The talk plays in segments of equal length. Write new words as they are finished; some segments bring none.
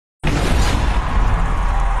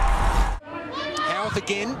off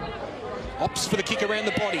again. Opts for the kick around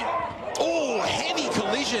the body. Oh, heavy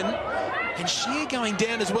collision. And Shear going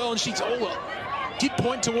down as well. And she's did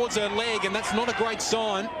point towards her leg, and that's not a great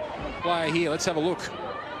sign. Player here, let's have a look.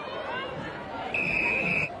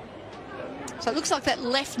 So it looks like that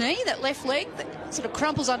left knee, that left leg, that sort of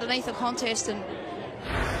crumples underneath the contest, and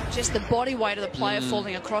just the body weight of the player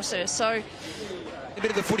falling across her. So a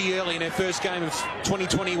bit of the footy early in her first game of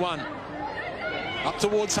 2021. Up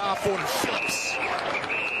towards half-forward. Phillips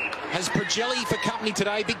has Prajelli for company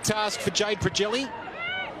today. Big task for Jade Prajelli.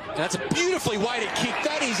 And that's a beautifully weighted kick.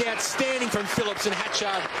 That is outstanding from Phillips, and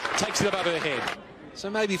Hatchard takes it above her head. So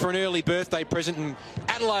maybe for an early birthday present in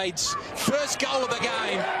Adelaide's first goal of the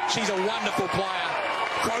game. She's a wonderful player.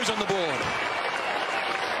 Crows on the board.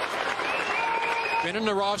 Brennan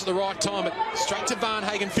arrives at the right time, but straight to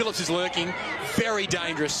Varnhagen. Phillips is lurking. Very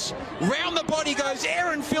dangerous. Round the body goes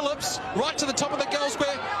Aaron Phillips, right to the top of the goal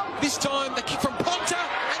square. This time the kick from Ponta,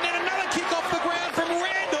 and then another kick off the ground from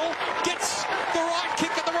Randall. Gets the right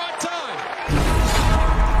kick at the right time.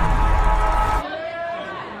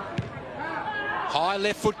 High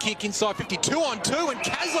left foot kick inside 50. 2-on-2, and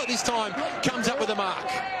Kasler this time comes up with a mark.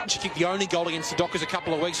 She kicked the only goal against the Dockers a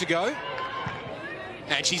couple of weeks ago.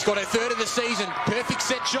 And she's got her third of the season. Perfect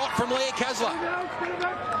set shot from Leah Kasler.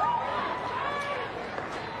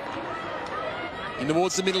 In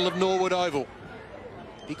towards the middle of Norwood Oval.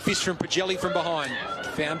 Big fist from Prajelli from behind.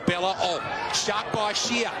 Found Bella. Oh, sharp by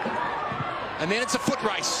Shear. And then it's a foot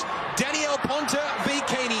race. Danielle Ponta v.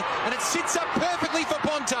 Keeney. And it sits up perfectly for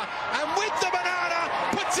Ponta. And with the banana,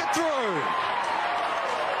 puts it through.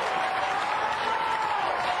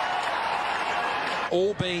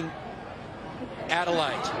 All being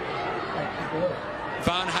Adelaide.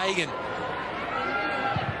 Varnhagen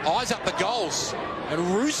eyes up the goals and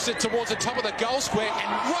roosts it towards the top of the goal square,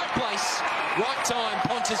 and right place, right time.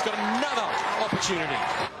 Ponta's got another opportunity.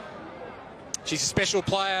 She's a special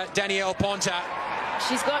player, Danielle Ponta.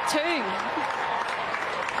 She's got two.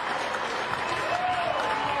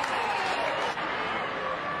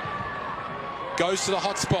 Goes to the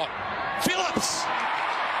hot spot. Phillips!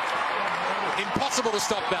 Impossible to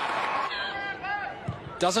stop that.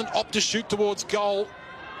 Doesn't opt to shoot towards goal.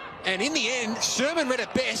 And in the end, Sherman read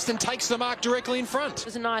it best and takes the mark directly in front. It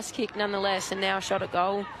was a nice kick nonetheless, and now a shot at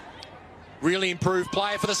goal. Really improved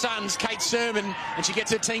player for the Suns, Kate Sherman, and she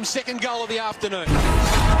gets her team's second goal of the afternoon.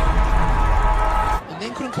 And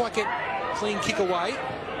then couldn't quite get clean kick away.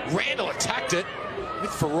 Randall attacked it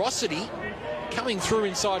with ferocity, coming through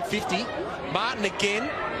inside 50. Martin again.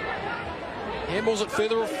 Handballs it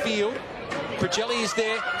further off field. Prajelli is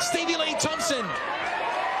there. Stevie Lee Thompson.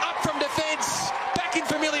 From defence, back in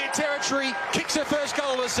familiar territory, kicks her first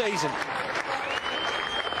goal of the season.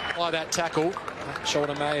 By that tackle, that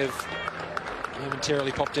shoulder may have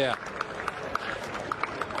momentarily popped out.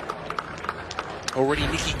 Already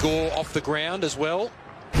Nikki Gore off the ground as well.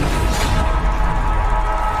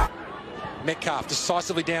 Metcalf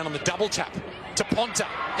decisively down on the double tap to Ponta.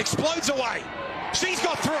 Explodes away. She's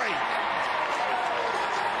got three.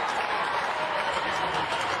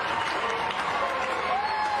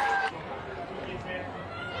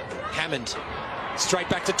 Hammond, straight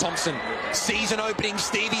back to Thompson. Sees an opening,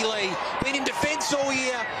 Stevie Lee. Been in defence all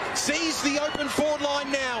year. Sees the open forward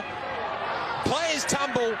line now. Players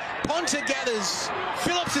tumble. Ponta gathers.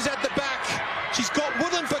 Phillips is at the back. She's got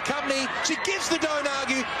Woodland for company. She gives the don't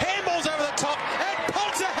argue. Handballs over the top. And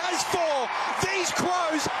Ponta has four. These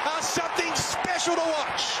Crows are something special to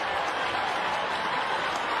watch.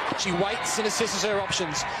 She waits and assesses her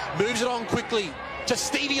options. Moves it on quickly to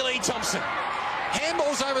Stevie Lee Thompson.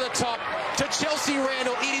 Handballs over the top to Chelsea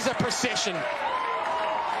Randall. It is a procession.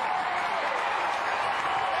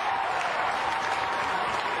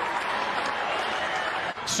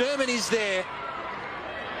 Sherman is there.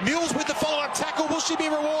 Mills with the follow-up tackle. Will she be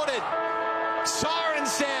rewarded? Siren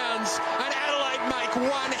sounds, and Adelaide make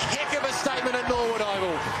one heck of a statement at Norwood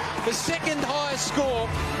Oval. The second highest score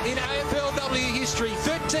in AFLW history,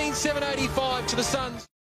 13,785 to the Suns.